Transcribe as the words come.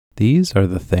These are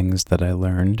the things that I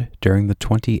learned during the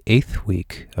 28th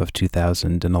week of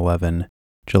 2011,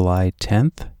 July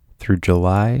 10th through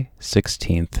July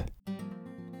 16th.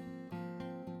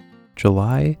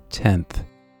 July 10th.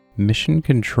 Mission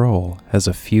Control has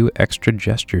a few extra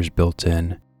gestures built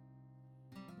in.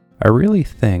 I really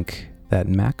think that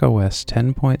macOS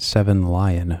 10.7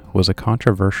 Lion was a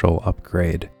controversial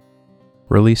upgrade.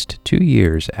 Released 2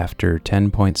 years after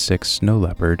 10.6 Snow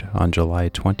Leopard on July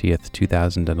 20th,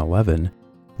 2011,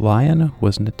 Lion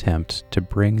was an attempt to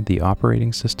bring the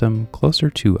operating system closer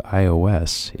to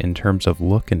iOS in terms of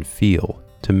look and feel,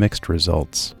 to mixed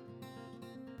results.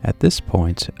 At this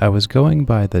point, I was going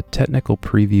by the technical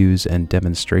previews and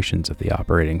demonstrations of the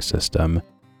operating system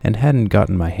and hadn't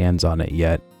gotten my hands on it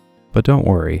yet, but don't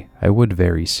worry, I would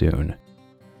very soon.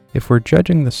 If we're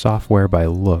judging the software by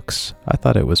looks, I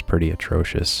thought it was pretty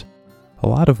atrocious. A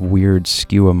lot of weird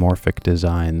skeuomorphic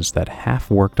designs that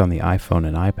half worked on the iPhone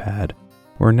and iPad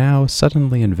were now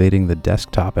suddenly invading the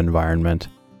desktop environment,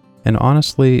 and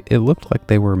honestly, it looked like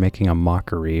they were making a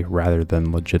mockery rather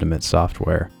than legitimate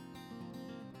software.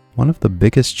 One of the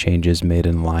biggest changes made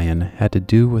in Lion had to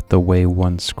do with the way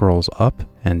one scrolls up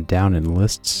and down in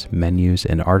lists, menus,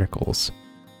 and articles.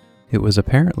 It was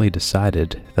apparently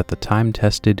decided that the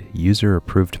time-tested,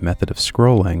 user-approved method of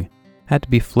scrolling had to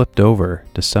be flipped over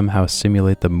to somehow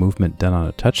simulate the movement done on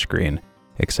a touchscreen,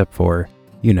 except for,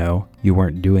 you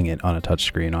weren't doing it on a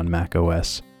touchscreen on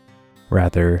macOS.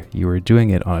 Rather, you were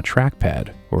doing it on a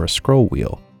trackpad or a scroll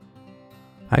wheel.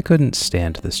 I couldn't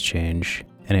stand this change,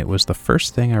 and it was the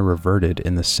first thing I reverted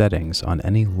in the settings on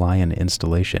any Lion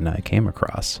installation I came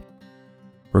across.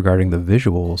 Regarding the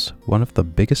visuals, one of the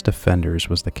biggest offenders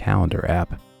was the calendar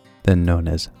app, then known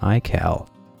as iCal,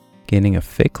 gaining a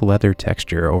fake leather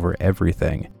texture over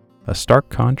everything, a stark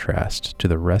contrast to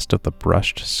the rest of the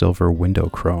brushed silver window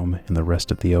chrome in the rest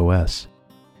of the OS.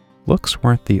 Looks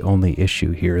weren't the only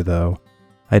issue here, though.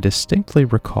 I distinctly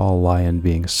recall Lion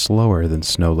being slower than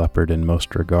Snow Leopard in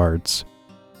most regards.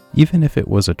 Even if it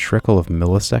was a trickle of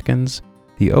milliseconds,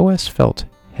 the OS felt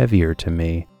heavier to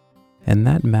me, and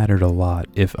that mattered a lot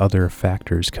if other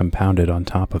factors compounded on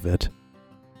top of it.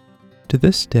 To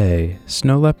this day,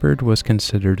 Snow Leopard was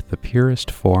considered the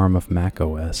purest form of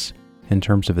macOS in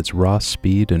terms of its raw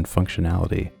speed and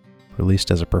functionality, released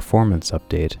as a performance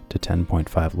update to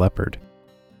 10.5 Leopard.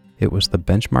 It was the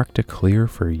benchmark to clear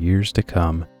for years to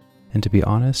come, and to be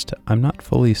honest, I'm not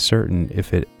fully certain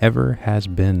if it ever has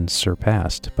been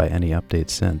surpassed by any update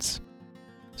since.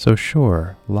 So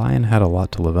sure, Lion had a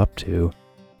lot to live up to,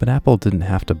 but Apple didn't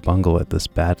have to bungle it this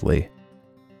badly.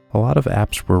 A lot of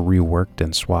apps were reworked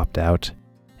and swapped out,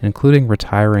 including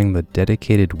retiring the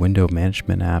dedicated window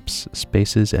management apps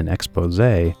Spaces and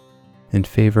Exposé in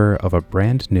favor of a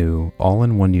brand new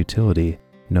all-in-one utility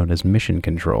known as Mission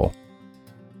Control.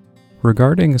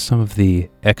 Regarding some of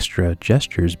the extra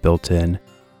gestures built in,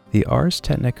 the Ars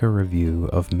Technica review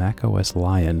of macOS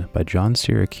Lion by John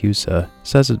Siracusa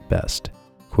says it best,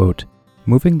 quote,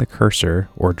 "Moving the cursor,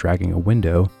 or dragging a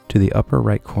window, to the upper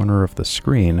right corner of the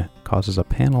screen causes a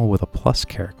panel with a plus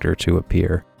character to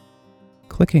appear.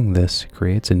 Clicking this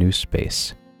creates a new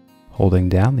space. Holding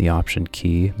down the Option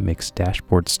key makes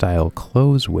dashboard-style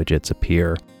close widgets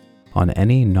appear on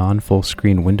any non-full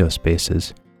screen window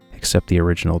spaces, except the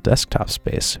original desktop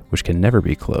space, which can never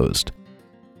be closed.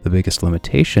 The biggest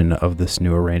limitation of this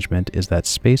new arrangement is that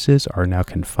spaces are now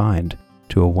confined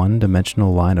to a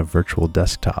one-dimensional line of virtual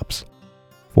desktops.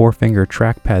 Four-finger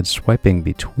trackpad swiping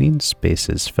between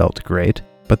spaces felt great,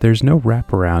 but there's no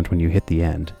wraparound when you hit the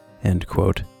end." End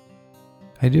quote.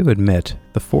 I do admit,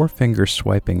 the four-finger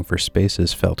swiping for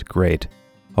spaces felt great,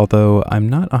 although I'm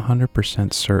not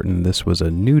 100% certain this was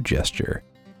a new gesture,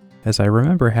 as I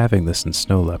remember having this in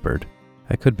Snow Leopard.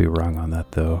 I could be wrong on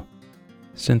that though.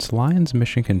 Since Lion's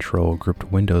Mission Control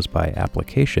grouped windows by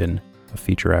application, a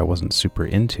feature I wasn't super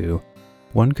into,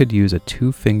 one could use a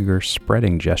two-finger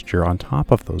spreading gesture on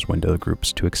top of those window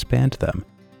groups to expand them,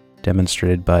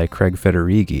 demonstrated by Craig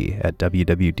Federighi at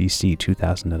WWDC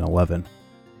 2011.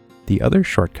 The other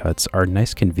shortcuts are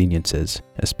nice conveniences,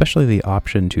 especially the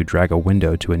option to drag a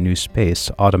window to a new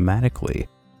space automatically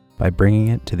by bringing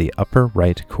it to the upper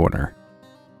right corner.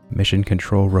 Mission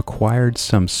Control required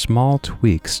some small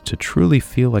tweaks to truly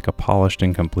feel like a polished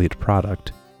and complete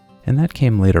product, and that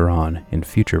came later on in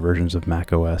future versions of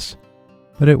macOS.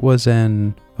 But it was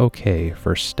an okay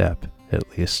first step,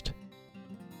 at least.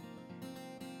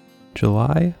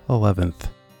 July 11th,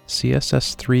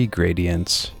 CSS3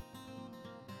 gradients.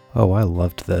 Oh, I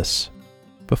loved this.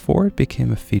 Before it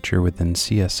became a feature within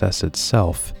CSS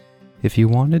itself, if you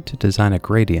wanted to design a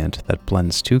gradient that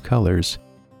blends two colors,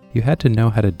 you had to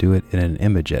know how to do it in an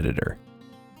image editor.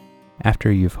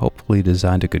 After you've hopefully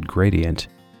designed a good gradient,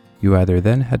 you either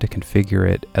then had to configure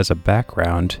it as a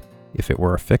background if it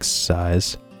were a fixed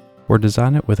size, or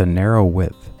design it with a narrow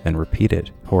width and repeat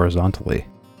it horizontally.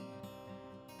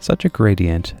 Such a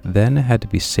gradient then had to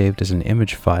be saved as an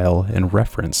image file and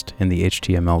referenced in the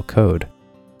HTML code.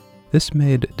 This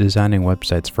made designing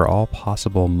websites for all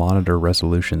possible monitor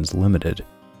resolutions limited,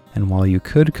 and while you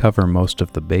could cover most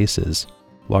of the bases,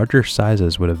 larger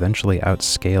sizes would eventually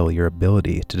outscale your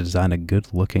ability to design a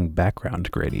good-looking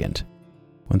background gradient.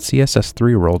 When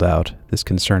CSS3 rolled out, this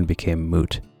concern became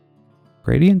moot.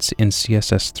 Gradients in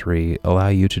CSS3 allow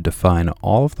you to define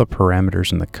all of the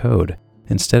parameters in the code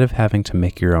instead of having to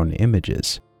make your own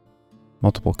images.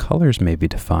 Multiple colors may be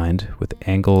defined with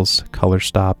angles, color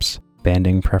stops,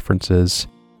 banding preferences,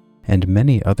 and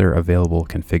many other available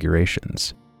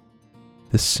configurations.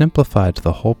 This simplified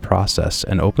the whole process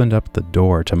and opened up the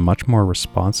door to much more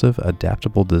responsive,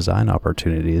 adaptable design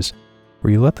opportunities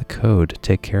where you let the code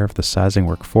take care of the sizing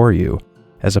work for you,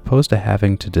 as opposed to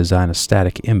having to design a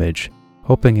static image,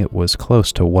 hoping it was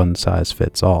close to one size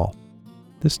fits all.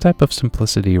 This type of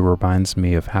simplicity reminds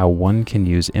me of how one can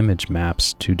use image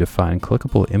maps to define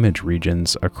clickable image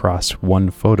regions across one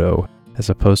photo, as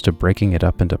opposed to breaking it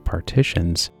up into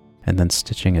partitions and then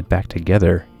stitching it back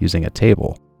together using a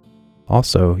table.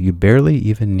 Also, you barely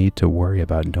even need to worry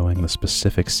about knowing the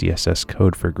specific CSS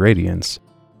code for gradients,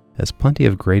 as plenty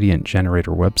of gradient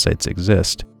generator websites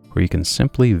exist where you can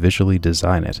simply visually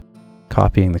design it,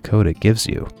 copying the code it gives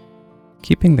you.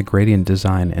 Keeping the gradient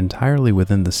design entirely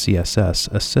within the CSS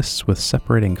assists with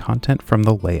separating content from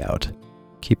the layout,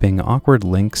 keeping awkward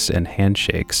links and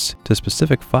handshakes to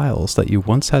specific files that you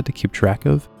once had to keep track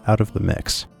of out of the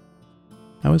mix.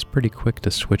 I was pretty quick to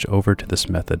switch over to this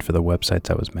method for the websites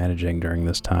I was managing during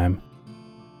this time.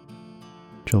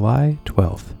 July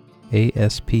 12th,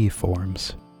 ASP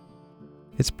forms.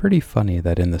 It's pretty funny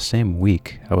that in the same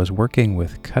week I was working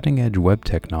with cutting-edge web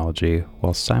technology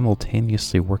while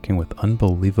simultaneously working with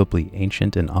unbelievably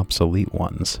ancient and obsolete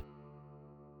ones.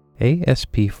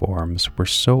 ASP forms were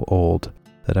so old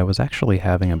that I was actually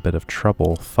having a bit of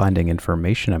trouble finding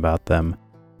information about them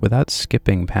without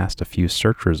skipping past a few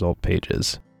search result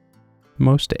pages.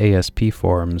 Most ASP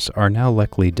forms are now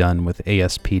likely done with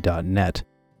ASP.NET,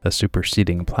 a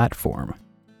superseding platform.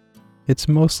 It's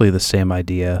mostly the same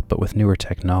idea, but with newer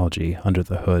technology under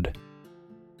the hood.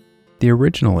 The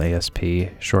original ASP,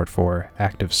 short for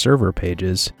Active Server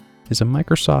Pages, is a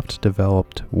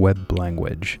Microsoft-developed web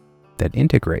language that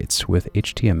integrates with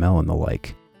HTML and the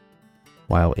like.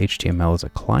 While HTML is a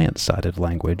client-sided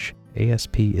language,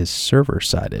 ASP is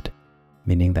server-sided,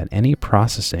 meaning that any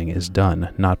processing is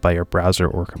done not by your browser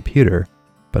or computer,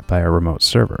 but by a remote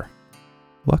server.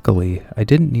 Luckily, I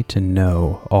didn't need to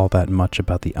know all that much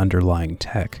about the underlying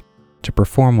tech to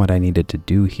perform what I needed to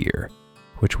do here,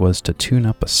 which was to tune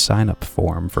up a sign-up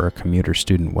form for a commuter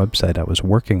student website I was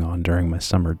working on during my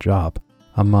summer job,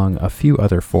 among a few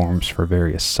other forms for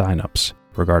various sign-ups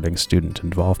regarding student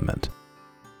involvement.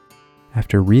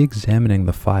 After re-examining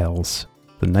the files,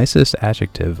 the nicest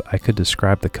adjective I could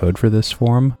describe the code for this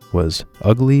form was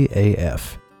ugly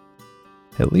AF.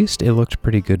 At least it looked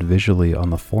pretty good visually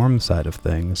on the form side of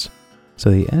things,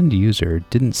 so the end user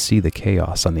didn't see the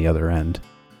chaos on the other end.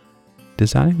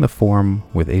 Designing the form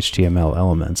with HTML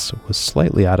elements was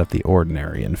slightly out of the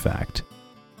ordinary, in fact.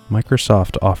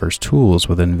 Microsoft offers tools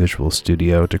within Visual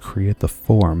Studio to create the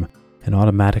form and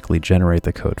automatically generate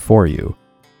the code for you,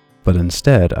 but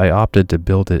instead I opted to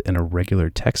build it in a regular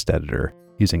text editor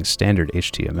using standard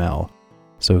HTML,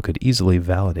 so it could easily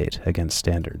validate against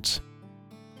standards.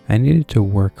 I needed to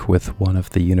work with one of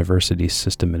the university's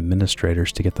system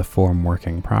administrators to get the form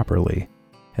working properly,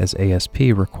 as ASP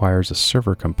requires a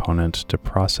server component to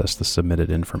process the submitted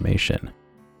information.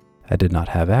 I did not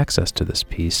have access to this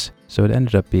piece, so it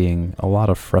ended up being a lot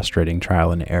of frustrating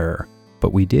trial and error,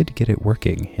 but we did get it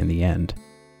working in the end.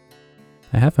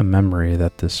 I have a memory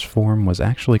that this form was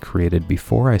actually created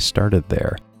before I started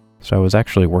there, so I was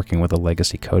actually working with a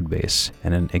legacy codebase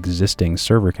and an existing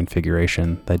server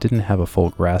configuration that I didn't have a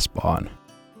full grasp on.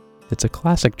 It's a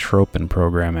classic trope in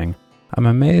programming. I'm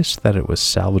amazed that it was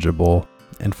salvageable,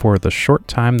 and for the short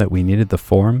time that we needed the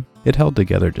form, it held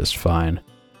together just fine.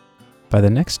 By the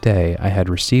next day, I had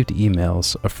received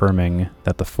emails affirming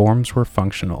that the forms were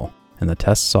functional and the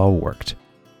tests all worked.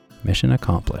 Mission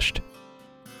accomplished.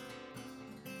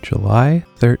 July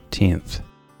 13th.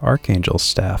 Archangel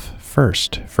staff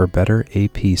first for better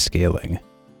AP scaling,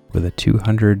 with a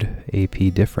 200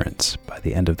 AP difference by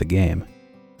the end of the game.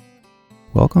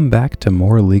 Welcome back to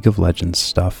more League of Legends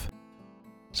stuff.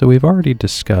 So we've already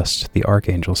discussed the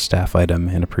Archangel staff item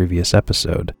in a previous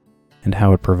episode, and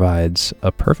how it provides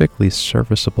a perfectly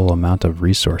serviceable amount of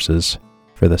resources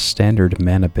for the standard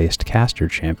mana-based caster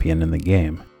champion in the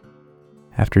game.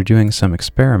 After doing some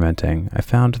experimenting, I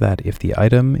found that if the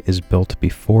item is built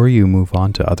before you move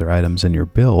on to other items in your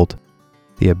build,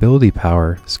 the ability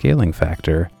power scaling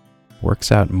factor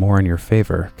works out more in your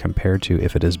favor compared to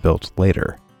if it is built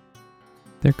later.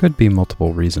 There could be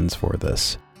multiple reasons for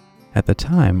this. At the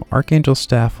time, Archangel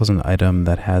Staff was an item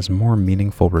that has more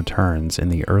meaningful returns in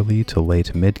the early to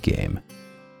late mid-game,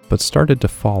 but started to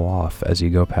fall off as you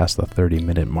go past the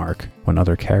 30-minute mark when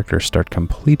other characters start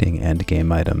completing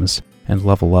endgame items and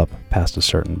level up past a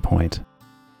certain point.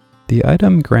 The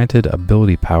item granted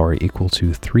ability power equal to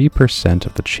 3%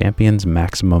 of the champion's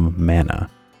maximum mana,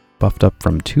 buffed up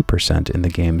from 2% in the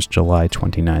game's July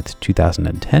 29,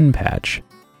 2010 patch.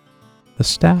 The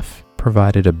staff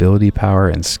provided ability power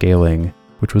and scaling,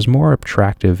 which was more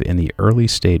attractive in the early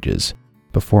stages,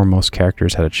 before most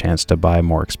characters had a chance to buy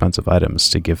more expensive items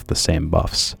to give the same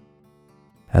buffs.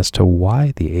 As to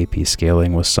why the AP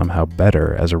scaling was somehow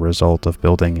better as a result of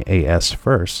building AS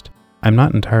first, I'm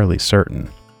not entirely certain.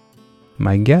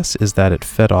 My guess is that it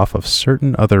fed off of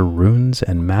certain other runes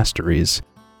and masteries,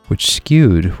 which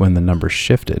skewed when the numbers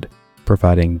shifted,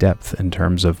 providing depth in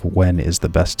terms of when is the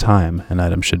best time an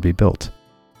item should be built.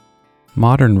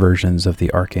 Modern versions of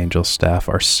the Archangel Staff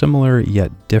are similar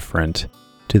yet different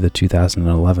to the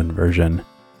 2011 version,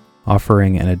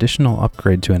 offering an additional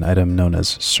upgrade to an item known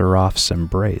as Seraph's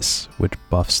Embrace, which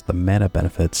buffs the mana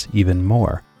benefits even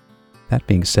more. That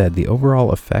being said, the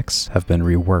overall effects have been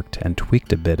reworked and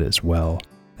tweaked a bit as well,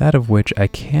 that of which I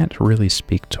can't really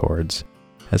speak towards,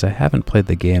 as I haven't played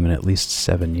the game in at least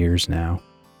 7 years now.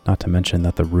 Not to mention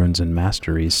that the runes and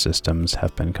masteries systems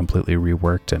have been completely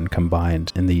reworked and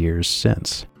combined in the years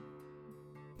since.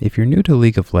 If you're new to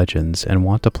League of Legends and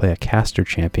want to play a caster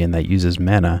champion that uses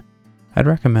mana, I'd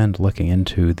recommend looking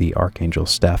into the Archangel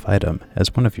Staff item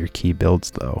as one of your key builds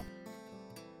though.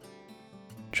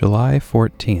 July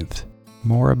 14th.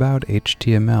 More about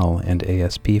HTML and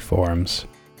ASP forms.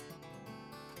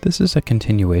 This is a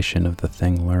continuation of the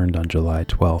thing learned on July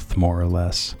 12th, more or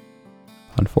less.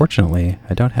 Unfortunately,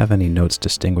 I don't have any notes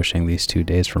distinguishing these 2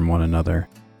 days from one another,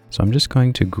 so I'm just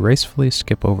going to gracefully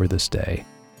skip over this day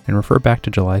and refer back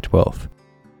to July 12th.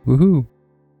 Woohoo!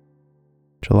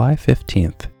 July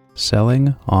 15th,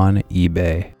 selling on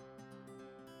eBay.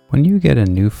 When you get a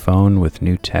new phone with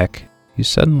new tech, you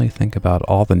suddenly think about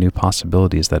all the new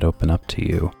possibilities that open up to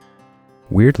you.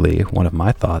 Weirdly, one of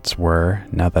my thoughts were,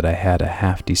 now that I had a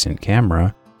half-decent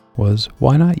camera, was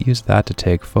why not use that to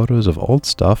take photos of old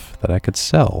stuff that I could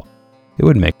sell? It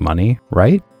would make money,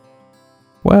 right?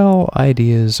 Well,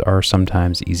 ideas are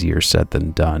sometimes easier said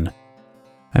than done.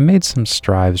 I made some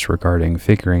strides regarding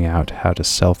figuring out how to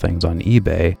sell things on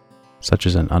eBay, such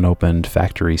as an unopened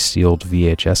factory-sealed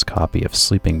VHS copy of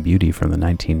Sleeping Beauty from the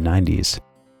 1990s.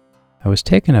 I was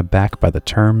taken aback by the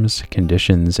terms,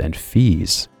 conditions, and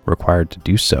fees required to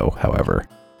do so, however.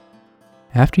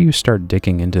 After you start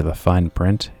digging into the fine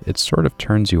print, it sort of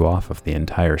turns you off of the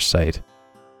entire site.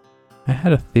 I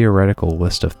had a theoretical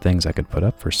list of things I could put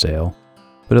up for sale,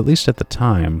 but at least at the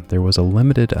time, there was a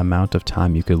limited amount of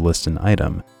time you could list an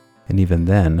item, and even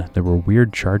then, there were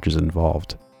weird charges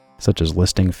involved, such as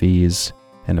listing fees,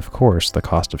 and of course the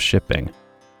cost of shipping,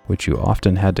 which you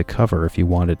often had to cover if you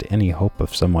wanted any hope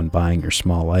of someone buying your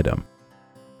small item.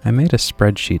 I made a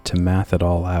spreadsheet to math it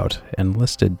all out and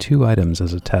listed 2 items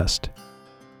as a test.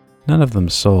 None of them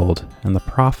sold, and the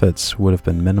profits would have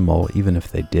been minimal even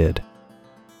if they did.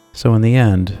 So in the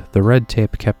end, the red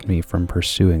tape kept me from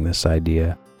pursuing this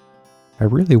idea. I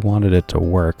really wanted it to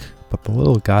work, but the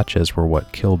little gotchas were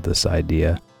what killed this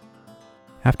idea.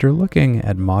 After looking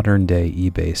at modern-day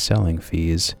eBay selling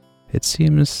fees, it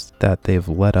seems that they've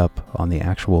let up on the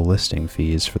actual listing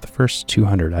fees for the first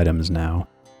 200 items now,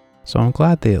 so I'm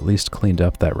glad they at least cleaned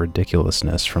up that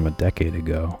ridiculousness from a decade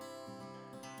ago.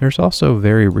 There's also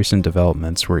very recent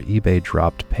developments where eBay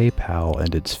dropped PayPal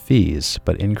and its fees,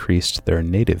 but increased their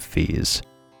native fees,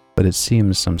 but it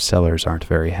seems some sellers aren't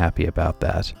very happy about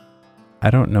that.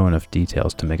 I don't know enough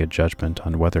details to make a judgment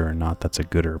on whether or not that's a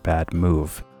good or bad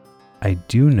move. I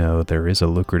do know there is a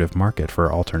lucrative market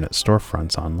for alternate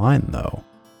storefronts online though.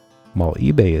 While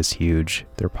eBay is huge,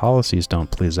 their policies don't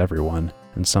please everyone,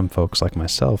 and some folks like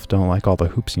myself don't like all the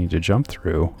hoops you need to jump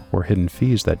through or hidden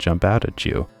fees that jump out at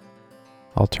you.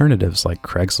 Alternatives like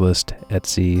Craigslist,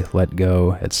 Etsy,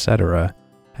 Letgo, etc.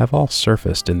 have all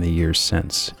surfaced in the years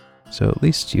since, so at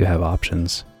least you have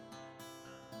options.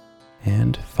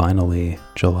 And finally,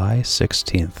 July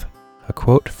 16th, a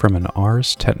quote from an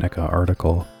Ars Technica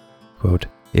article. Quote,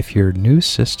 "If your new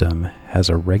system has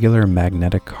a regular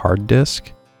magnetic hard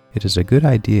disk, it is a good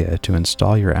idea to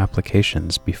install your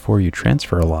applications before you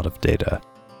transfer a lot of data.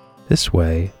 This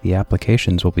way, the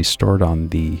applications will be stored on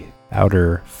the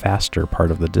outer, faster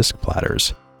part of the disk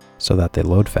platters, so that they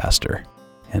load faster."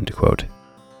 End quote.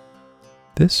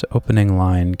 This opening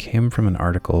line came from an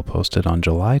article posted on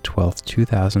July 12,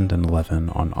 2011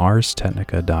 on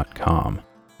arstechnica.com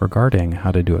regarding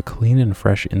how to do a clean and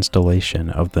fresh installation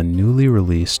of the newly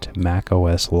released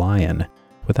macOS Lion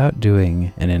without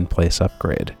doing an in-place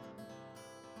upgrade.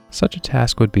 Such a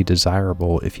task would be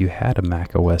desirable if you had a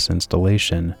macOS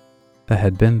installation that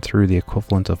had been through the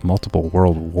equivalent of multiple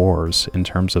world wars in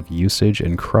terms of usage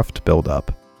and cruft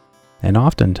buildup. And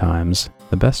oftentimes,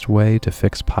 the best way to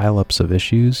fix pileups of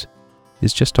issues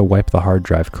is just to wipe the hard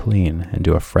drive clean and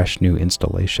do a fresh new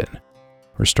installation,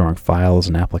 restoring files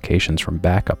and applications from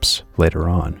backups later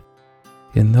on.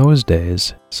 In those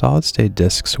days, solid-state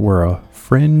disks were a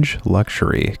fringe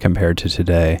luxury compared to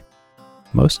today.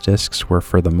 Most disks were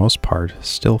for the most part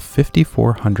still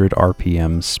 5400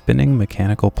 RPM spinning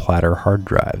mechanical platter hard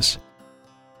drives.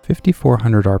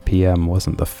 5400 RPM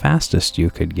wasn't the fastest you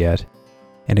could get,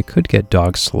 and it could get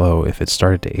dog slow if it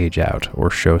started to age out or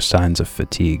show signs of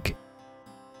fatigue.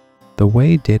 The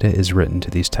way data is written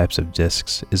to these types of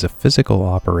disks is a physical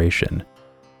operation,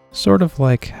 sort of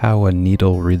like how a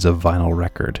needle reads a vinyl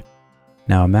record.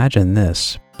 Now imagine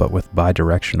this, but with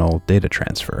bidirectional data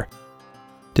transfer.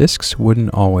 Disks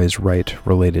wouldn't always write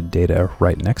related data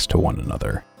right next to one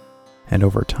another, and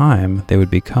over time they would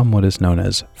become what is known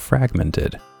as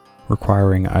fragmented,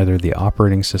 requiring either the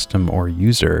operating system or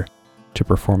user to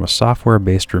perform a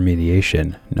software-based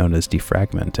remediation known as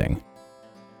defragmenting.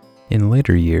 In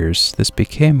later years, this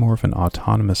became more of an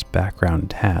autonomous background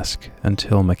task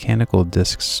until mechanical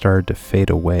disks started to fade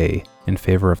away in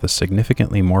favor of the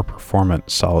significantly more performant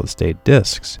solid-state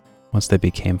disks once they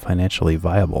became financially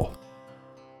viable.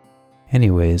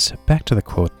 Anyways, back to the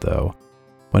quote though.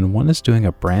 When one is doing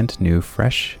a brand new,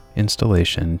 fresh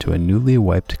installation to a newly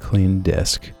wiped clean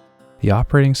disk, the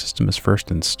operating system is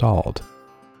first installed,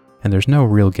 and there's no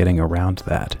real getting around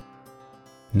that.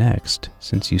 Next,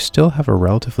 since you still have a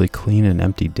relatively clean and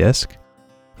empty disk,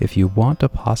 if you want to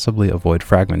possibly avoid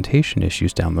fragmentation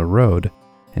issues down the road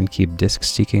and keep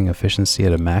disk-seeking efficiency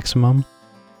at a maximum,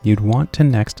 you'd want to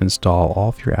next install all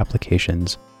of your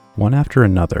applications one after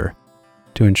another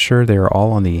to ensure they are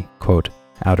all on the, quote,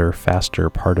 outer, faster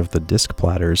part of the disk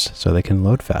platters so they can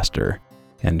load faster,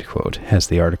 end quote, as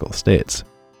the article states.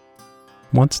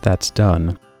 Once that's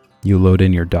done, you load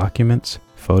in your documents,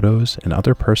 photos, and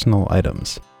other personal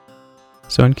items.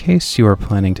 So in case you are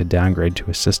planning to downgrade to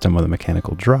a system with a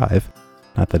mechanical drive,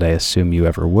 not that I assume you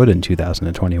ever would in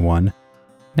 2021,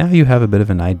 now you have a bit of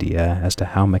an idea as to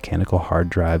how mechanical hard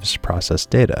drives process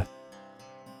data.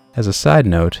 As a side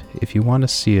note, if you want to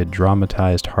see a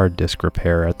dramatized hard disk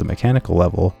repair at the mechanical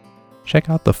level, check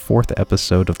out the 4th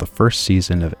episode of the 1st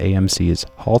season of AMC's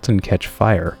Halt and Catch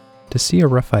Fire to see a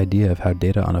rough idea of how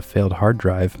data on a failed hard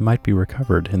drive might be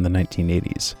recovered in the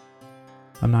 1980s.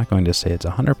 I'm not going to say it's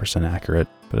 100% accurate,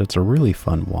 but it's a really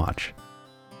fun watch.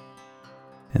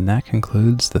 And that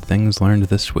concludes the things learned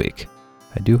this week.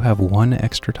 I do have one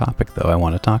extra topic though I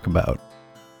want to talk about.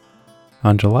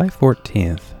 On July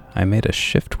 14th, I made a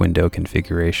shift window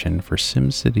configuration for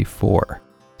SimCity 4,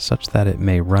 such that it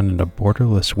may run in a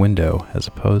borderless window as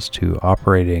opposed to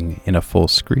operating in a full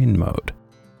screen mode.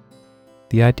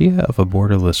 The idea of a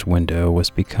borderless window was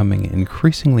becoming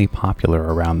increasingly popular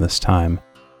around this time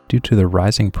due to the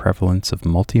rising prevalence of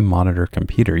multi-monitor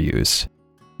computer use,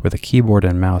 where the keyboard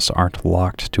and mouse aren't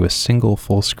locked to a single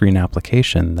full-screen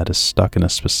application that is stuck in a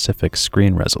specific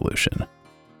screen resolution.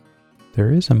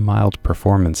 There is a mild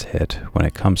performance hit when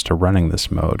it comes to running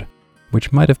this mode,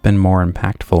 which might have been more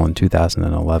impactful in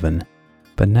 2011,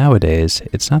 but nowadays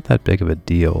it's not that big of a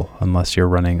deal unless you're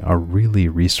running a really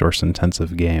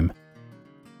resource-intensive game.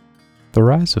 The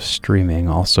rise of streaming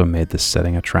also made this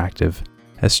setting attractive,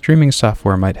 as streaming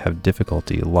software might have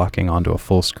difficulty locking onto a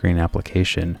full-screen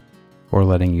application or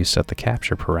letting you set the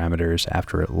capture parameters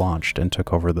after it launched and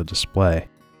took over the display.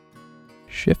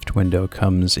 Shift window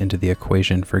comes into the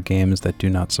equation for games that do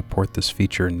not support this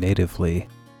feature natively.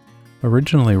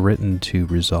 Originally written to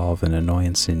resolve an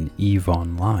annoyance in EVE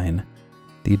Online,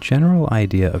 the general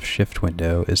idea of shift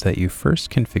window is that you first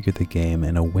configure the game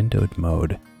in a windowed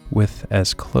mode with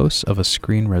as close of a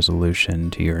screen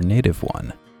resolution to your native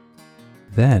one.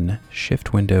 Then,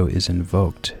 shift window is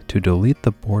invoked to delete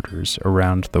the borders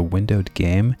around the windowed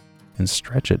game and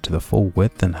stretch it to the full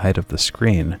width and height of the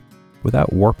screen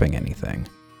without warping anything.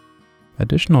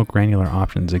 Additional granular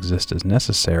options exist as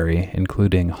necessary,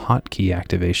 including hotkey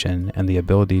activation and the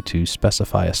ability to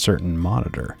specify a certain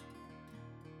monitor.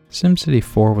 SimCity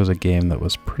 4 was a game that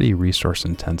was pretty resource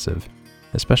intensive,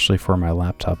 especially for my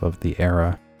laptop of the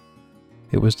era.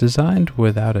 It was designed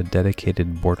without a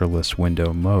dedicated borderless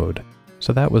window mode,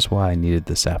 so that was why I needed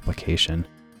this application.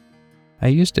 I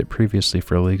used it previously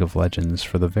for League of Legends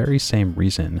for the very same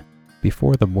reason,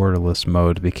 before the borderless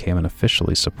mode became an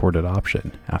officially supported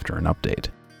option after an update.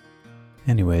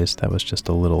 Anyways, that was just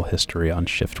a little history on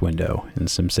Shift Window in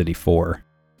SimCity 4.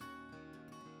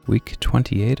 Week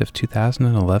 28 of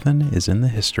 2011 is in the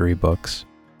history books.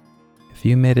 If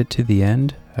you made it to the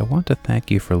end, I want to thank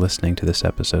you for listening to this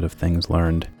episode of Things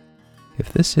Learned.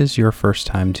 If this is your first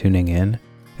time tuning in,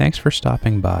 thanks for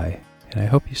stopping by, and I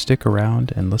hope you stick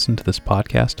around and listen to this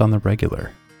podcast on the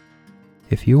regular.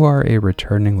 If you are a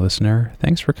returning listener,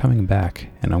 thanks for coming back,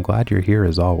 and I'm glad you're here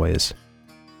as always.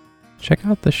 Check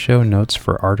out the show notes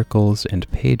for articles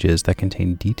and pages that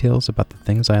contain details about the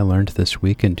things I learned this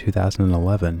week in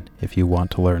 2011 if you want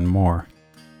to learn more.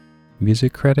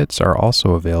 Music credits are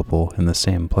also available in the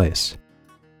same place.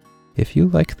 If you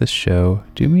like this show,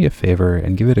 do me a favor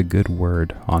and give it a good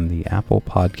word on the Apple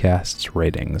Podcasts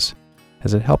ratings,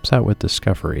 as it helps out with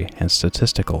discovery and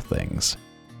statistical things.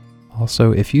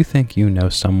 Also, if you think you know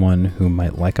someone who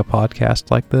might like a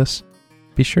podcast like this,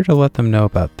 be sure to let them know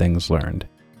about Things Learned.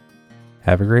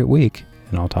 Have a great week,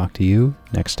 and I'll talk to you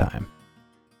next time.